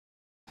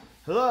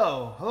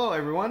Hello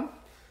everyone.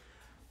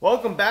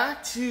 Welcome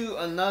back to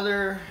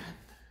another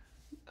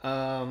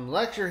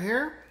lecture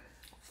here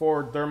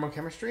for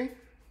thermochemistry.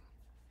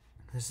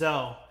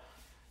 So,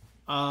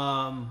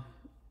 um,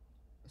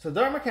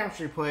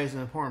 thermochemistry plays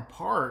an important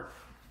part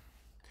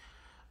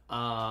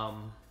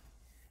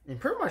in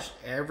pretty much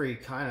every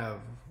kind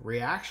of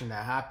reaction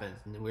that happens,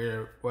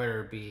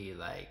 whether it be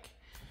like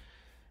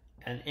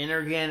an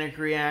inorganic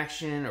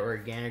reaction or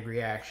organic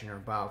reaction or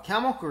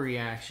biochemical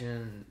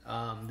reaction.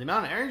 The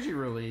amount of energy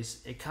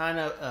released, it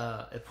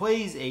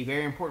plays a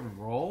very important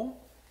role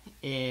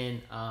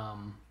in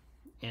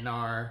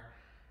our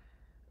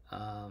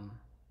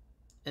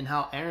in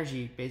how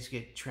energy basically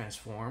gets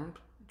transformed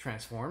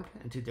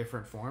into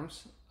different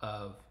forms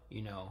of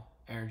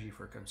energy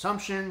for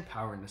consumption,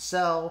 powering the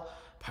cell,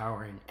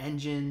 powering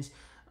engines,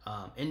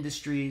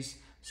 industries.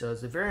 So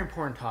it's a very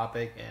important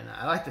topic, and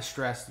I like to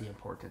stress the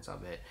importance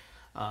of it.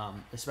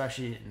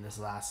 Especially in this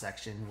last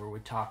section where we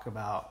talk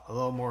about a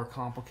little more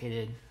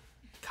complicated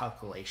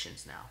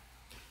calculations now.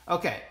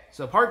 Okay,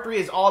 so part 3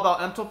 is all about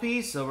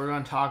enthalpy. So we're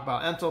going to talk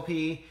about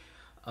enthalpy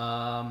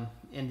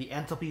and the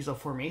enthalpies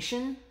of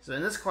formation. So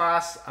in this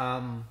class,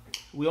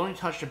 we only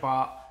touch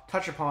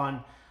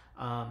upon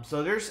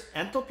so there's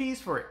enthalpies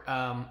for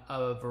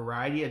a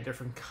variety of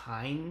different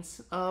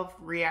kinds of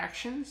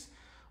reactions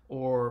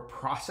or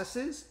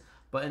processes.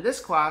 But in this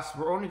class,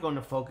 we're only going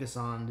to focus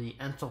on the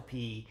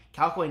enthalpy,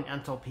 calculating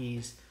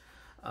enthalpies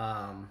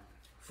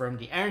from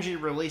the energy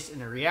released in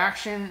a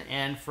reaction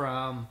and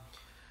from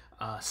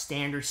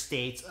standard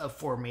states of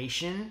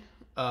formation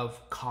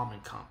of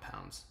common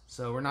compounds.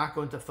 So we're not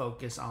going to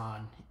focus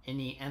on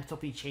any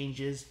enthalpy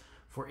changes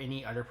for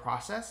any other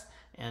process.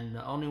 And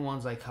the only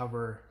ones I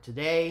cover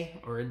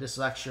today or in this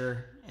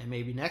lecture and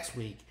maybe next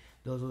week,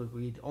 those will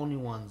be the only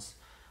ones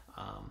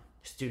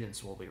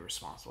students will be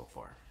responsible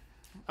for.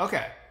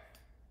 Okay.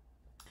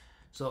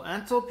 So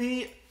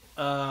enthalpy,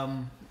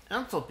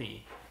 let's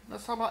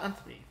talk about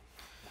enthalpy.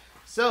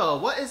 So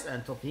what is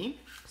enthalpy?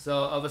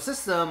 So of a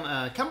system,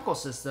 a chemical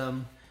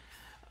system,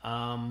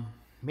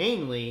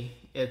 mainly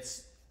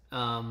it's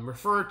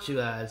referred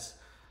to as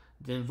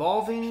the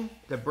involving,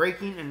 the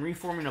breaking, and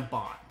reforming of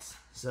bonds.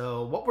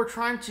 So what we're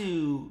trying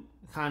to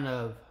kind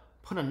of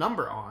put a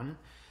number on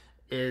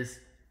is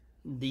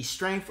the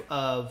strength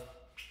of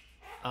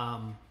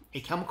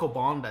a chemical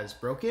bond that is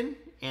broken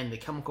and the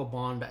chemical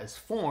bond that is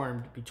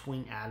formed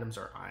between atoms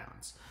or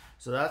ions.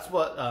 So that's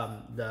what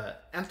the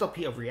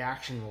enthalpy of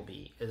reaction will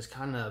be, is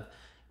kind of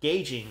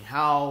gauging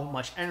how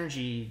much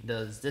energy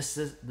does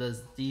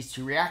these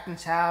two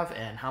reactants have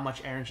and how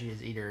much energy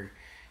is either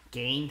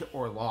gained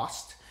or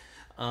lost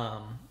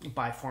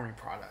by forming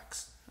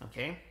products.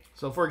 Okay,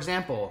 so for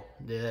example,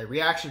 the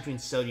reaction between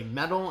sodium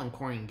metal and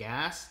chlorine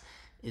gas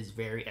is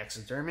very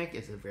exothermic.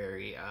 It's a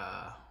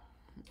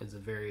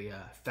very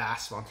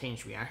fast,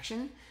 spontaneous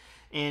reaction,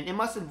 and it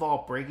must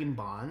involve breaking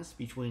bonds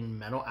between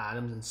metal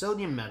atoms and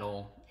sodium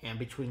metal and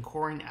between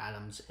chlorine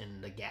atoms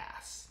in the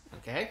gas.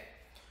 Okay,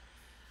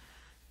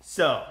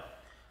 so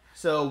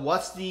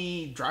what's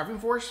the driving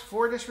force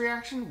for this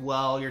reaction?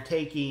 Well, you're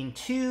taking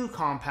two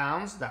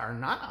compounds that are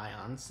not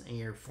ions and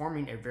you're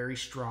forming a very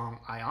strong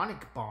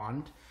ionic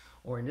bond,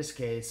 or in this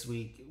case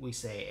we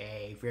say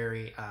a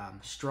very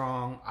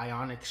strong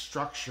ionic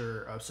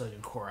structure of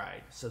sodium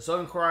chloride. So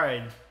sodium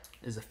chloride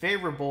is a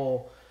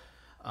favorable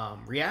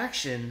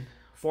reaction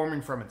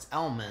forming from its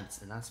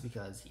elements, and that's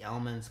because the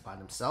elements by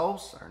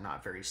themselves are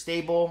not very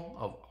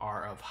stable,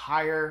 are of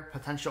higher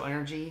potential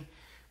energy,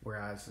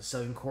 whereas the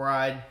sodium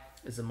chloride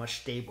is a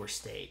much stabler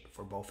state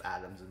for both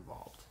atoms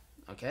involved.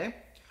 Okay,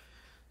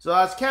 so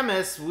as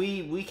chemists,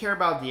 we care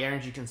about the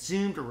energy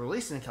consumed or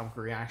released in a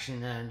chemical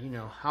reaction, and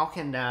how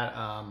can that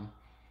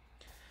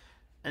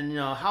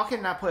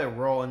play a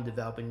role in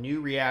developing new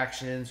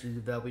reactions, or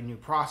developing new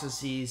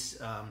processes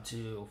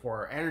for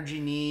our energy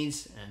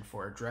needs and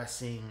for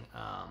addressing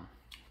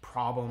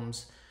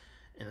problems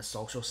in a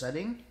social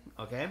setting.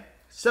 Okay,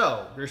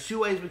 so there's two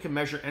ways we can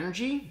measure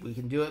energy. We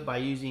can do it by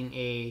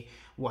using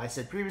what I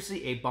said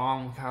previously, a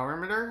Bond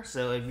calorimeter.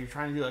 So if you're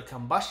trying to do a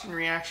combustion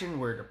reaction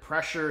where the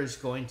pressure is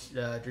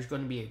there's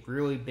going to be a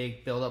really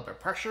big buildup of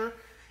pressure,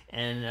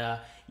 and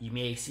you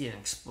may see an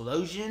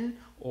explosion,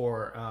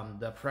 or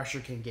the pressure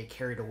can get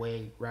carried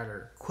away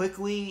rather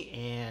quickly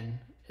and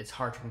it's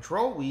hard to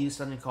control. We use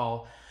something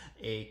called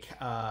a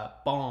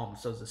bomb.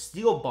 So it's a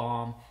steel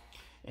bomb,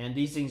 and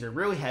these things are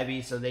really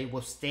heavy, so they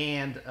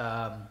withstand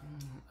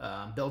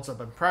builds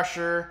up in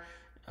pressure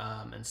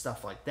and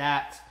stuff like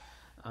that.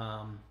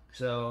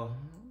 So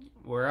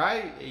where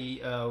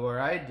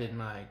I did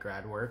my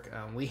grad work,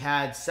 we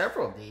had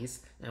several of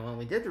these, and when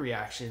we did the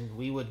reaction,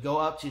 we would go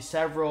up to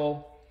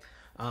several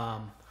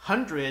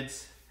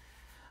hundreds.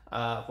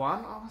 I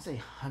don't say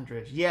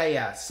hundreds.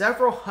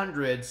 Several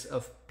hundreds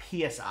of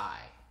psi.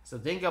 So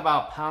think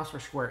about pounds per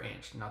square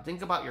inch. Now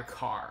think about your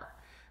car.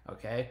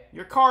 Okay,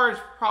 your car is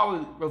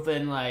probably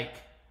within, like,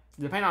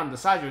 depending on the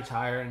size of your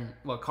tire and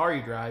what car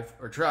you drive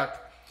or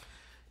truck,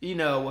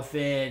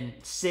 within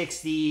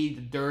 60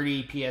 to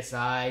 30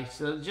 psi.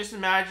 So just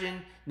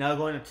imagine now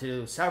going up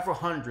to several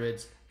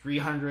hundreds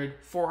 300,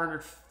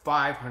 400,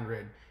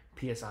 500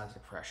 psi's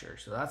of pressure.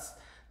 So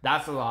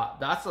that's a lot.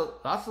 That's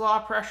a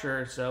lot of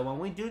pressure. So when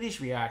we do these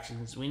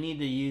reactions, we need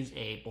to use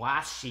a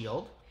blast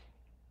shield,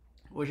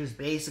 which is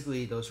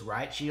basically those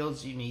riot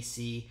shields you may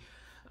see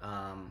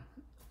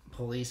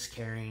police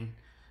carrying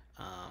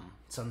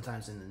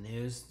sometimes in the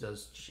news.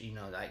 Those,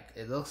 like,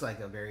 it looks like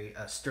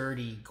a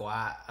sturdy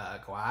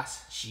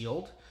glass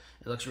shield.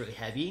 It looks really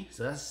heavy.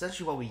 So that's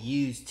essentially what we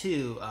use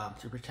to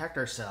protect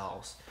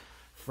ourselves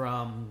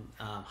from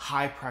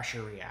high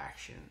pressure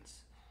reactions.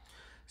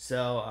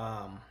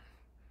 So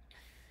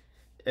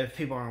if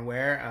people aren't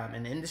aware,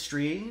 in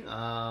industry,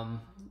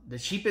 the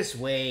cheapest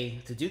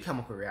way to do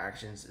chemical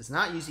reactions is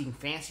not using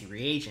fancy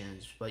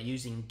reagents, but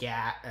using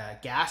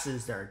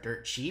gases that are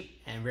dirt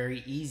cheap and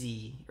very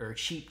easy or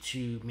cheap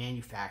to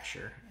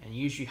manufacture. And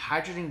usually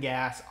hydrogen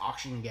gas,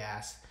 oxygen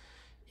gas,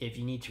 if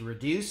you need to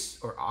reduce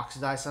or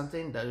oxidize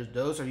something,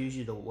 those are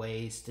usually the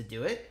ways to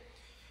do it.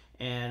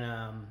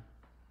 And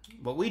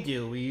what we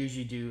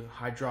usually do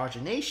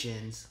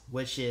hydrogenations,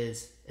 which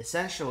is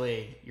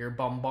essentially you're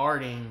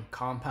bombarding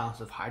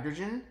compounds of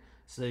hydrogen,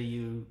 so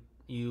you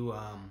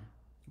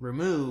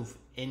remove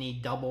any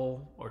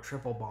double or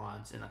triple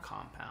bonds in a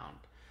compound.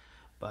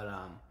 But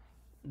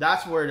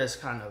that's where this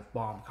kind of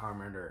bomb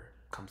calorimeter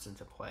comes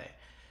into play.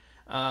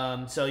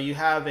 So you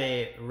have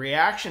a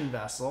reaction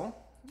vessel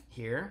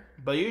here,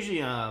 but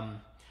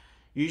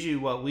usually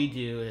what we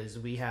do is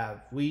we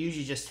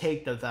usually just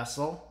take the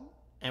vessel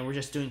and we're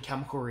just doing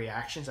chemical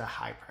reactions at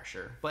high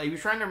pressure. But if you're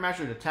trying to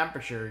measure the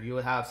temperature, you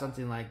would have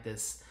something like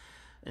this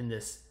in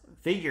this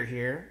figure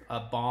here,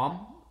 a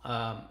bomb,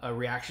 a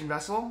reaction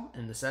vessel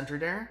in the center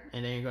there,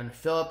 and then you're going to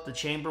fill up the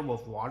chamber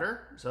with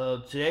water.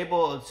 So to be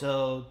able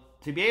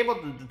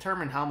to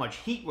determine how much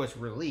heat was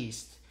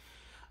released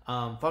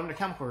from the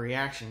chemical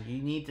reaction,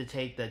 you need to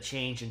take the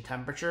change in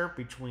temperature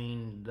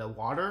between the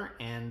water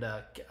and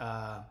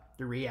the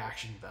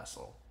reaction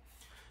vessel.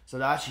 So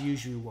that's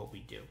usually what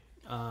we do.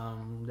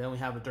 Then we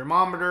have a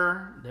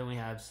thermometer. Then we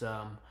have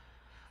some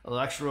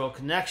electrical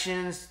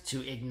connections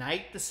to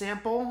ignite the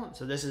sample.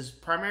 So this is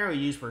primarily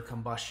used for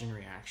combustion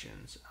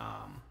reactions.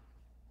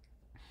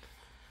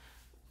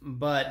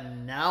 But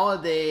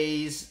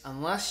nowadays,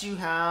 unless you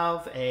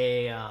have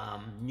a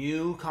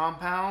new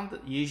compound,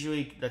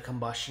 usually the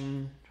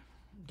combustion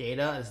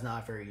data is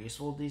not very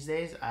useful these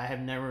days. I have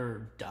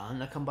never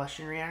done a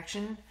combustion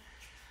reaction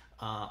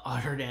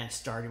other than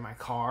starting my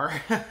car.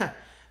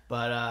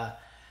 But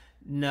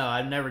no,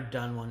 I've never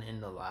done one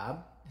in the lab.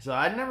 So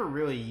I've never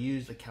really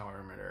used a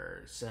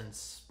calorimeter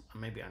since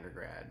maybe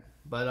undergrad.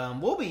 But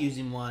we'll be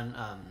using one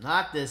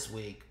not this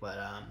week, but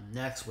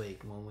next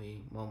week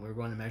when we're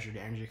going to measure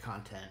the energy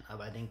content of,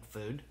 I think,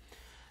 food.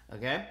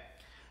 Okay?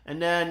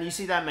 And then you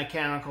see that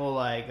mechanical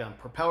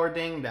propeller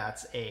thing,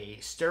 that's a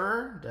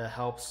stirrer that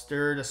helps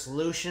stir the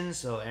solution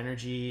so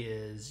energy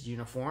is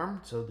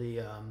uniform. So the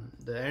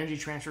energy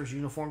transfer is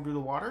uniform through the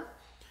water.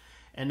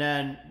 And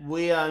then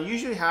we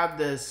usually have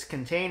this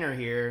container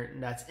here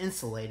that's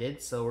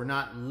insulated, so we're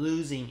not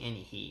losing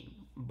any heat.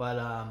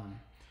 But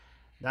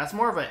that's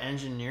more of an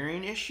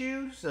engineering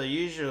issue. So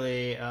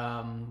usually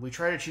we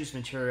try to choose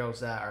materials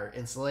that are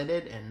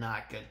insulated and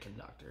not good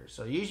conductors.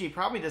 So usually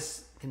probably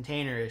this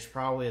container is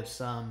probably of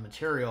some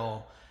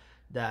material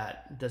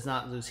that does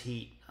not lose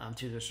heat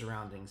to the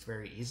surroundings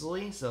very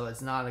easily. So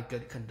it's not a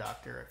good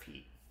conductor of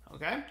heat.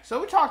 Okay,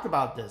 so we talked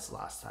about this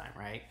last time,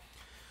 right?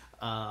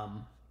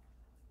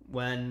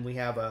 When we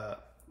have a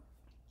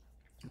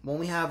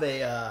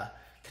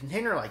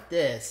container like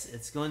this,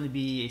 it's going to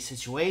be a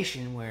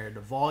situation where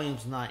the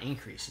volume's not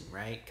increasing,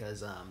 right?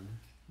 Because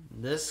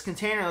this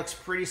container looks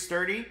pretty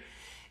sturdy,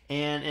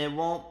 and it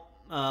won't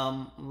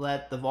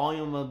let the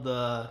volume of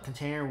the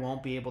container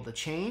won't be able to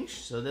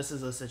change. So this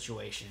is a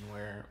situation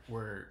where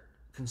we're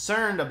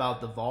concerned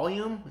about the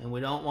volume, and we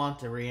don't want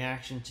the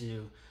reaction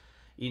to,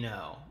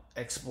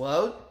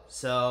 explode.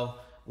 So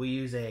we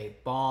use a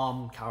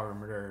bomb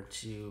calorimeter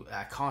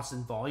at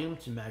constant volume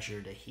to measure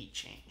the heat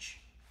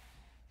change.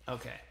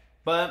 Okay,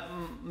 but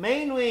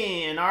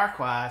mainly in our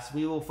class,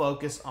 we will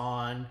focus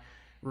on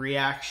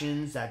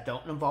reactions that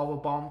don't involve a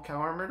bomb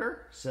calorimeter.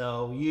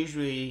 So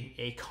usually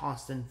a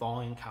constant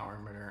volume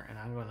calorimeter, and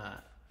I'm going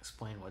to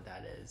explain what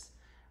that is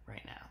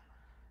right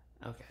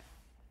now. Okay.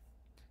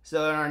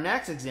 So in our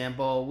next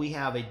example, we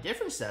have a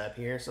different setup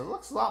here. So it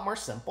looks a lot more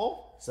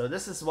simple. So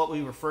this is what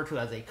we refer to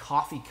as a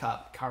coffee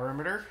cup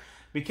calorimeter.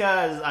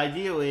 Because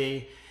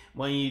ideally,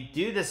 when you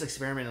do this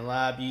experiment in the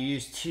lab, you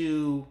use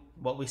two,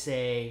 what we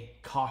say,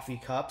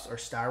 coffee cups or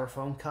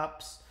styrofoam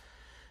cups.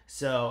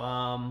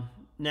 So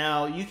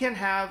now you can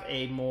have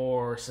a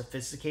more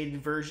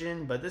sophisticated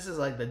version, but this is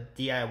like the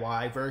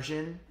DIY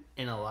version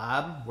in a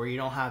lab where you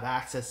don't have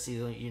access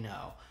to,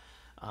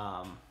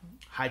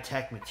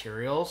 high-tech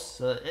materials.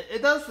 So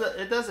it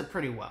does it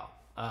pretty well.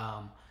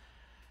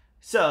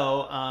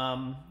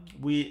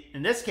 We,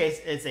 in this case,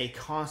 it's a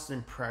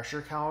constant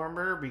pressure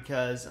calorimeter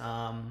because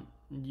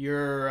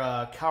your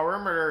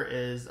calorimeter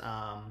is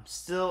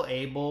still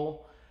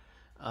able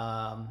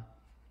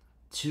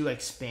to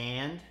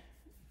expand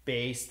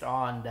based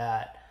on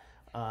that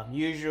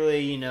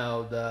Usually, you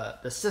know,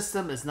 the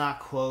system is not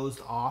closed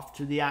off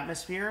to the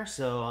atmosphere,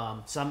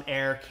 so some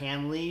air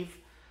can leave.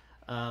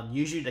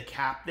 Usually the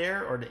cap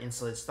there or the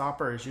insulated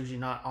stopper is usually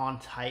not on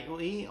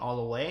tightly all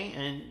the way,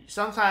 and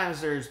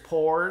sometimes there's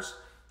pores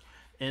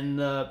in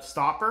the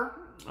stopper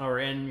or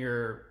in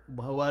your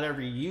whatever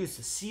you use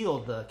to seal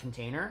the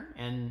container,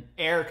 and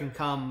air can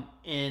come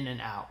in and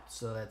out.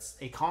 So that's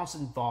a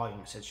constant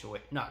volume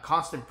situation, not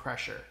constant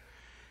pressure,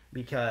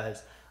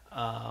 because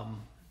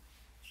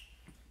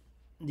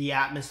the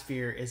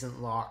atmosphere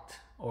isn't locked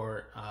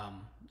or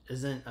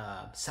isn't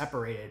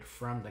separated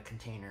from the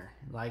container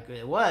like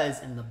it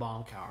was in the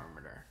bomb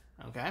calorimeter.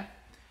 Okay.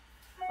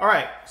 All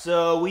right.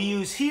 So we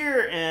use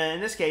here, in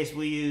this case,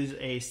 we use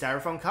a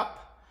styrofoam cup.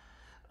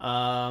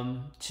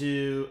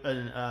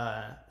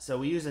 So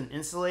we use an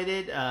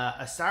insulated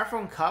a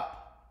styrofoam cup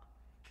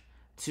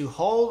to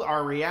hold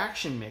our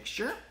reaction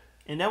mixture,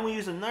 and then we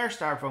use another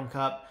styrofoam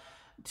cup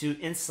to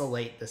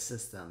insulate the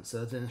system,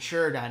 so to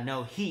ensure that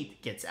no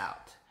heat gets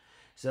out.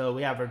 So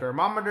we have a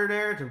thermometer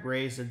there to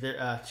raise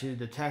to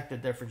detect the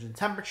difference in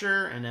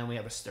temperature, and then we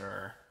have a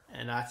stirrer,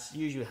 and that's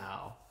usually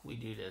how we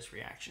do this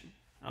reaction.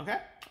 Okay.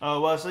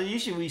 Oh well, so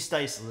usually we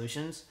study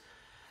solutions.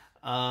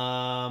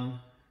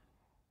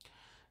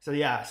 So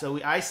yeah, so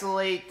we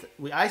isolate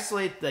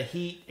the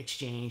heat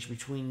exchange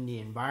between the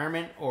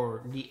environment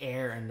or the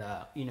air and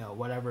the, you know,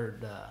 whatever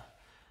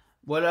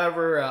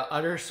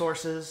other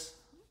sources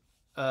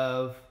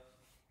of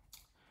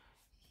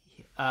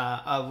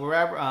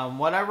wherever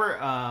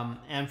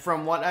and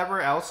from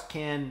whatever else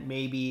can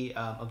maybe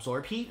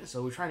absorb heat.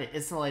 So we're trying to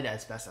insulate it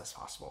as best as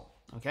possible.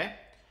 Okay.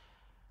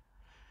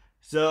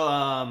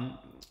 So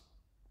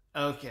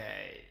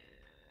okay.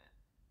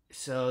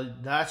 So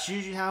that's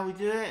usually how we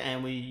do it,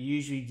 and we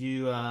usually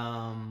do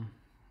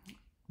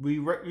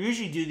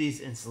usually do these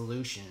in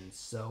solutions.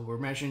 So we're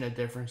measuring the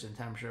difference in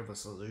temperature of a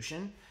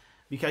solution,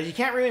 because you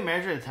can't really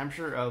measure the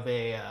temperature of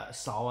a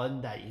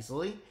solid that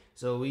easily.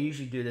 So we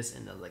usually do this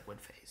in the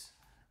liquid phase.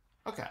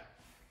 Okay.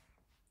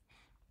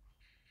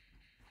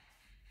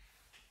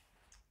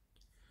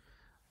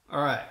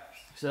 All right.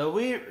 So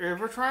if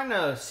we're trying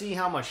to see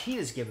how much heat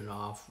is given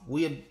off,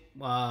 we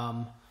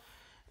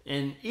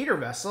in either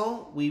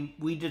vessel,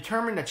 we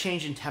determine the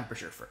change in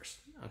temperature first,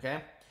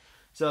 okay?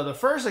 So the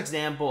first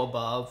example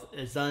above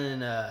is done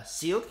in a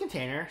sealed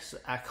container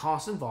at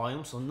constant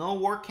volume, so no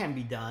work can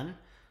be done.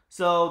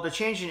 So the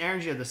change in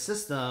energy of the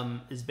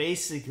system is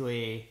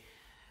basically,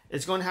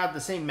 it's going to have the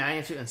same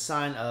magnitude and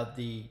sign of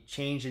the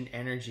change in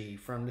energy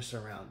from the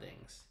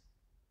surroundings,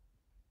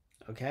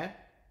 okay?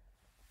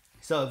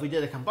 So if we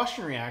did a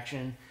combustion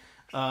reaction,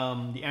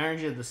 the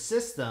energy of the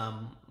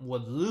system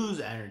would lose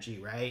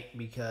energy, right?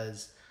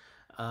 Because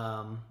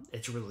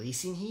it's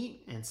releasing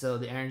heat, and so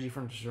the energy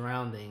from the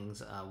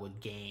surroundings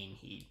would gain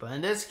heat. But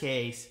in this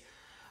case,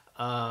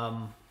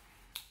 as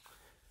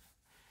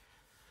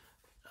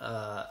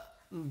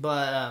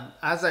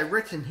I've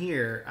written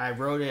here, I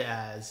wrote it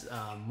as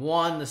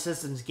one, the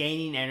system's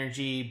gaining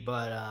energy,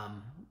 but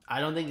I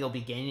don't think it'll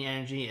be gaining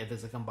energy if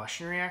it's a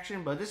combustion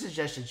reaction, but this is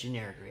just a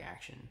generic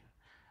reaction.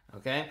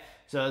 Okay,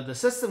 so the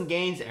system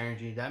gains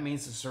energy. That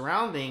means the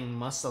surrounding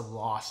must have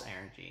lost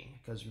energy,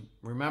 because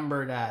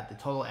remember that the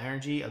total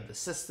energy of the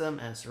system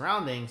and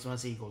surroundings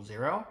must equal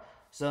 0.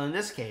 So in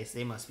this case,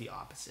 they must be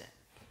opposite.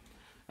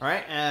 All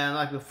right, and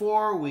like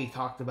before, we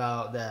talked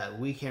about that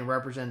we can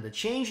represent the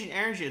change in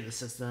energy of the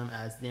system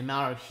as the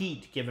amount of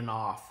heat given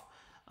off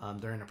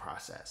during the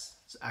process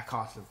at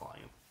constant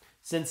volume,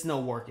 since no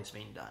work is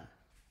being done.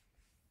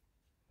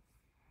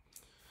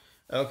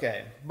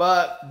 Okay,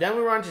 but then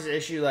we run into this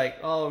issue like,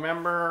 oh,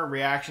 remember,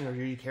 reactions are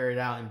usually carried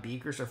out in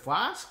beakers or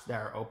flasks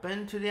that are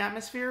open to the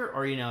atmosphere,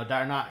 or, you know,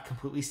 that are not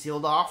completely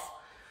sealed off.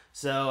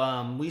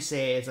 So we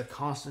say it's a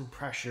constant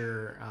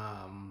pressure.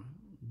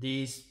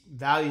 These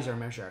values are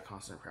measured at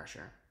constant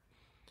pressure.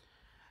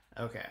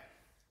 Okay,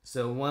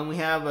 so when we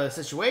have a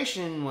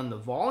situation when the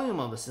volume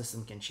of the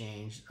system can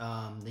change,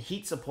 the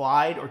heat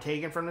supplied or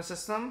taken from the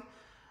system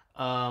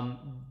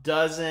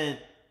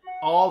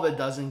all of it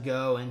doesn't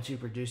go into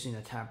producing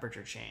a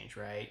temperature change,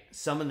 right?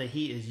 Some of the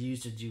heat is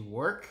used to do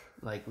work,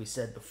 like we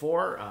said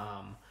before.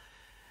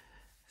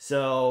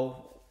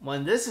 So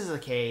when this is the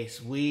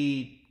case,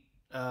 when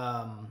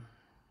we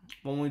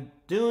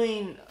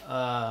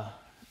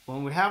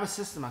have a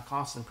system at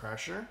constant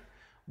pressure,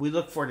 we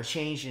look for the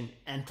change in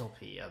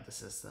enthalpy of the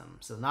system.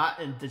 So not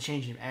in the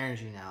change in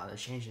energy now, the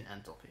change in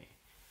enthalpy.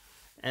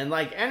 And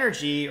like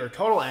energy or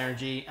total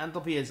energy,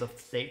 enthalpy is a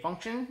state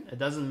function. It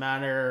doesn't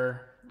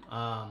matter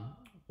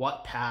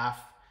what path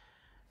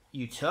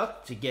you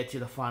took to get to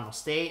the final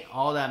state.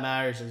 All that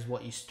matters is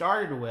what you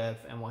started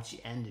with and what you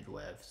ended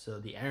with. So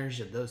the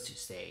energy of those two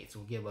states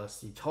will give us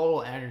the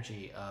total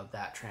energy of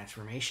that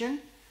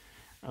transformation.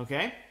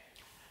 Okay?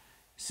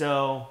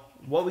 So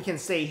what we can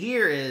say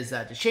here is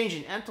that the change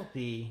in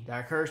enthalpy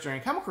that occurs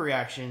during a chemical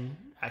reaction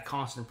at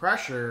constant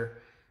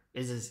pressure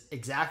is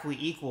exactly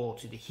equal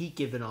to the heat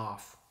given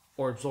off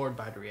or absorbed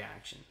by the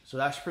reaction. So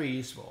that's pretty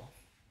useful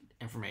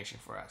information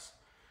for us.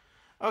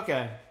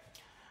 Okay.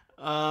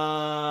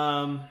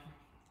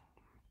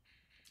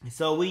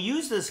 So we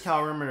use this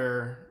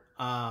calorimeter,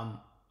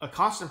 a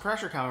constant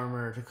pressure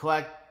calorimeter, to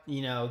collect,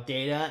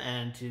 data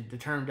and to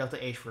determine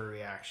delta H for a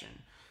reaction.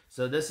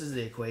 So this is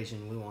the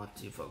equation we want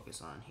to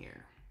focus on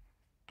here.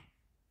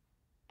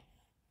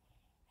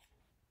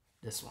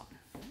 This one.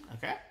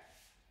 Okay?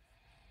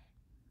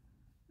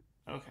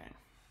 Okay.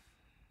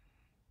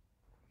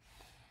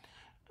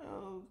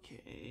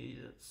 Okay,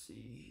 let's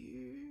see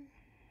here.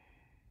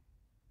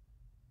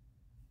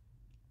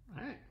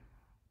 All right.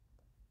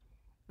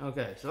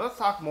 Okay, so let's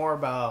talk more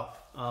about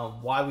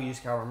why we use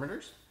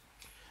calorimeters.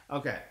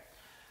 Okay,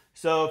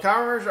 so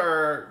calorimeters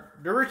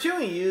they're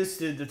routinely used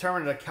to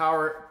determine the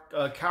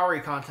calorie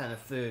content of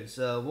food.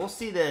 So we'll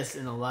see this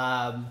in the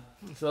lab.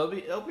 So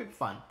it'll be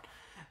fun.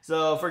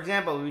 So for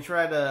example, we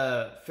try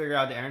to figure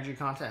out the energy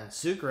content in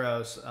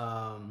sucrose.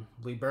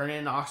 We burn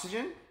in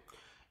oxygen,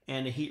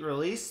 and the heat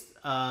released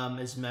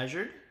is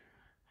measured.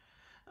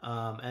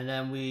 And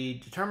then we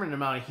determine the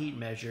amount of heat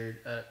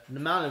measured, the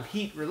amount of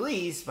heat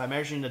released by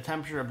measuring the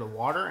temperature of the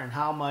water and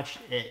how much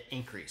it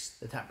increased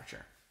the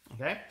temperature.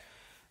 Okay,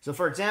 so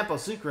for example,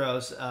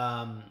 sucrose,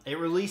 it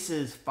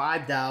releases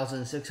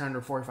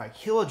 5,645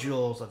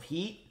 kilojoules of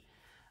heat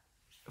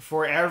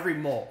for every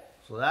mole.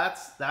 So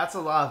that's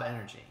a lot of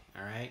energy.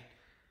 All right.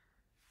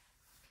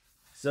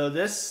 So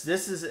this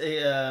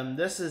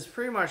is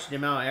pretty much the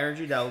amount of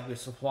energy that will be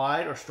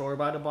supplied or stored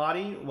by the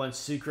body when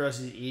sucrose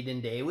is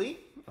eaten daily.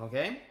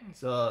 Okay,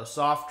 so a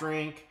soft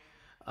drink,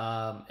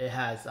 it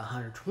has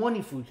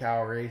 120 food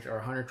calories or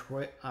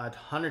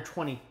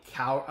 120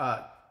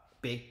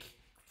 big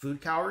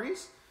food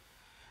calories,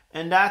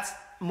 and that's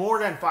more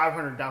than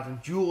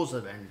 500,000 joules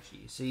of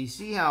energy. So you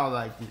see how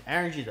like the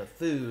energy of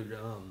food,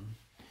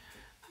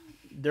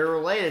 they're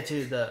related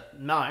to the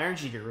amount of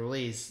energy they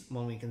release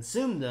when we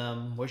consume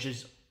them, which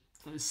is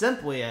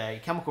simply a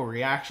chemical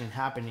reaction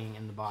happening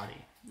in the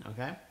body.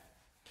 Okay.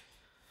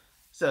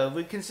 So if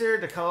we consider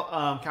the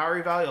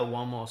calorie value of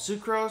 1 mole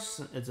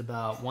sucrose, it's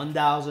about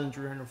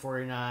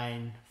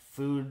 1,349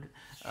 food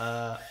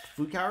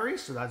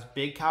calories. So that's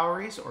big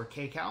calories or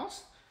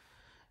kcals.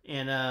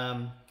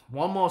 And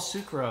 1 mole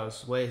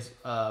sucrose weighs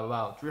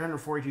about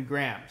 342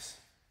 grams.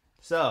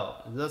 So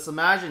let's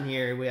imagine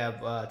here we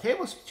have a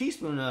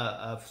teaspoon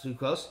of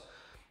sucrose.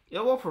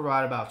 It will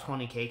provide about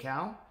 20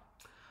 kcal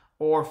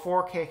or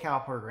 4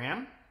 kcal per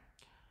gram.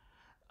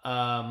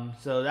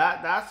 So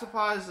that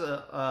supplies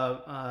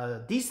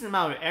a decent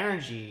amount of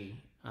energy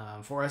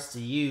for us to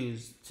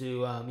use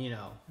to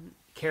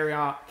carry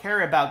about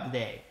the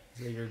day.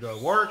 So either go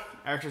to work,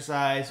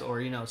 exercise,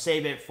 or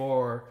save it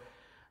for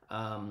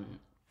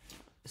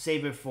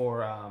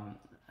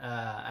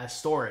as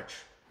storage,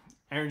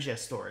 energy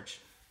as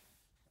storage.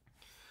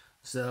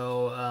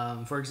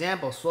 So for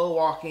example, slow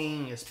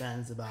walking, it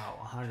spends about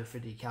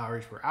 150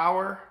 calories per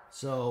hour.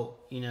 So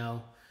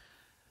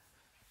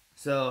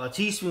So a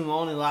teaspoon will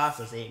only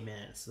last us 8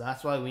 minutes. So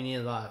that's why we need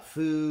a lot of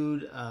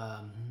food.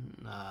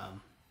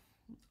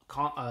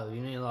 We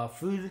need a lot of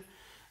food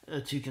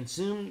to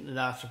consume.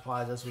 That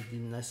supplies us with the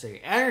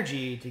necessary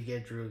energy to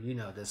get through,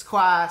 this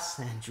class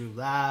and through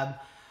lab,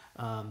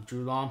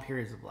 through long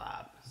periods of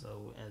lab.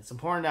 So it's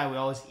important that we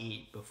always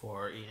eat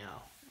before,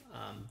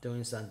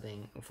 doing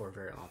something for a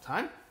very long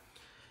time.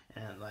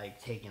 And like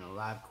taking a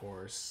lab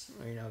course,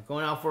 or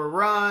going out for a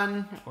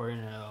run, or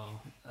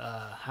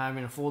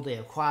having a full day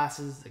of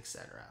classes,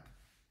 etc.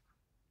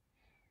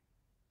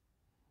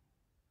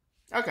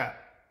 Okay.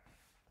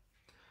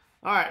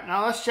 All right,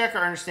 now let's check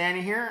our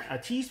understanding here. A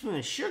teaspoon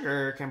of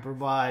sugar can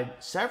provide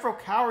several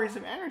calories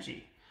of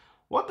energy.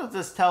 What does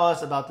this tell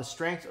us about the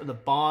strength of the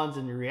bonds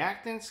in the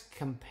reactants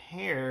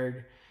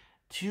compared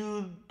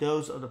to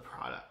those of the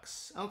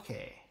products?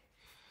 Okay.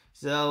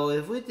 So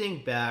if we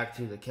think back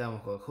to the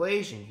chemical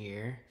equation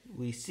here,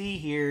 we see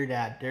here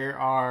that there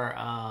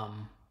are,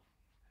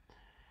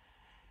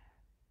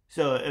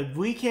 so if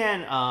we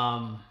can,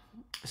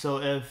 so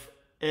if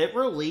it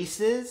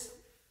releases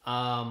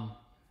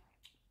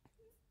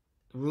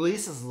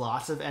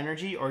lots of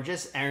energy or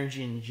just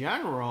energy in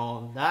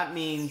general, that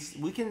means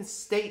we can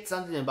state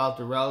something about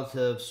the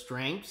relative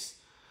strengths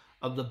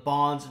of the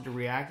bonds of the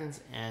reactants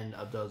and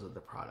of those of the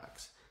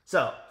products.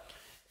 So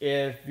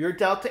if your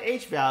delta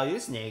H value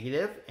is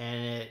negative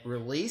and it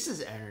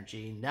releases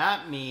energy,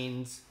 that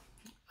means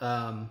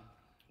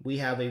we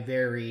have a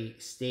very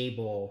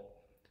stable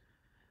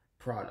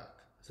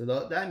product. So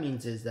that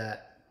means is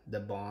that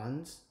the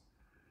bonds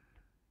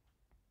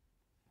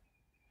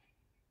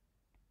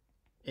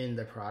in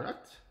the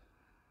product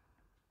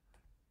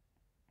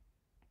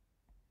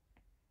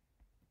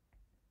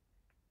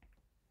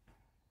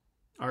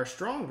are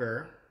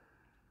stronger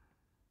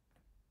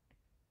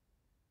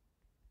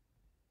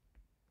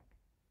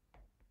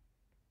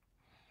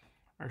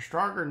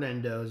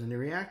than those in the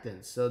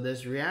reactants. So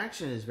this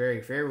reaction is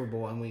very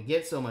favorable, and we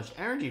get so much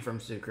energy from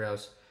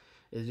sucrose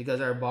is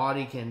because our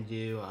body can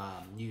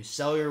use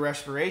cellular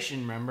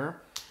respiration,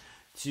 remember,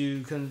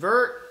 to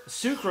convert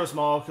sucrose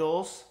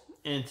molecules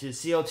into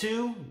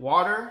CO2,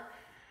 water,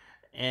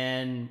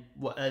 and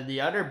the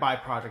other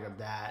byproduct of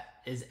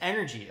that is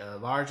energy, a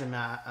large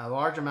amount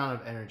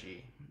of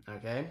energy.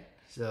 Okay,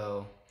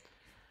 So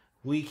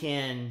we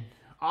can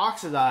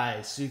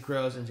oxidize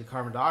sucrose into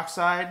carbon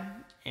dioxide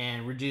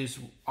and reduce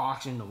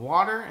oxygen to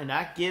water, and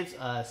that gives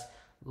us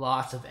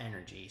lots of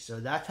energy. So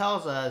that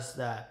tells us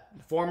that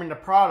forming the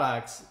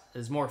products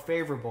is more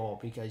favorable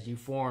because you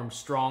form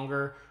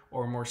stronger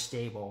or more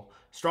stable,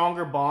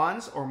 stronger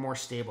bonds or more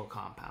stable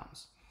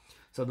compounds.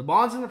 So the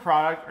bonds in the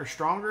product are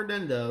stronger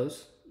than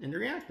those in the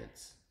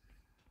reactants.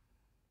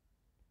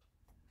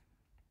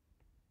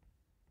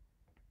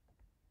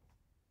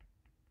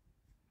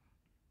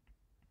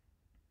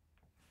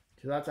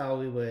 So that's how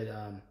we would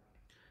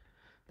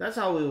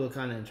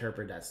kind of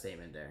interpret that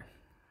statement there.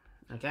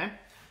 Okay.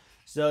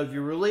 So if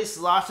you release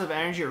lots of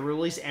energy or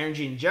release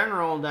energy in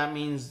general, that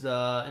means in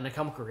a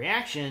chemical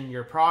reaction,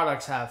 your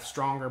products have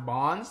stronger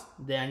bonds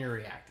than your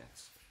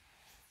reactants.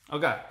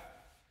 Okay.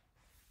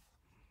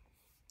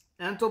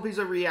 Enthalpies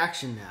of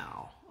reaction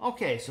now.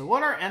 Okay, so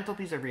what are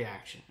enthalpies of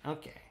reaction?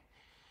 Okay.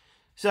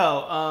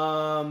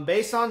 So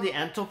based on the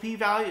enthalpy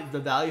value, the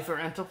value for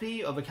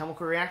enthalpy of a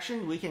chemical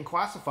reaction, we can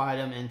classify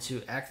them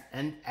into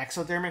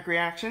exothermic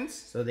reactions.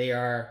 So they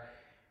are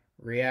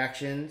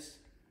reactions.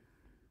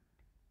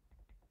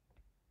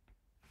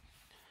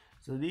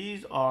 So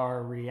these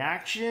are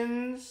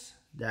reactions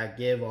that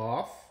give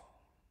off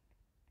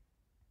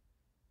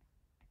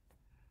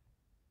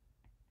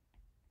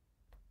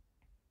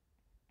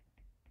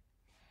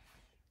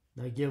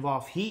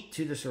heat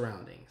to the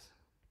surroundings.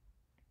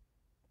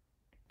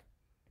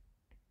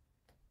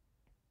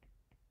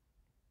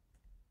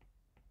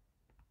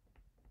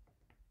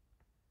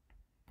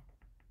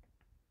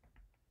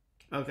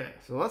 Okay,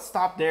 so let's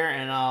stop there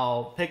and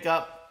I'll pick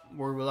up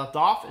where we left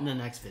off in the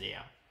next video.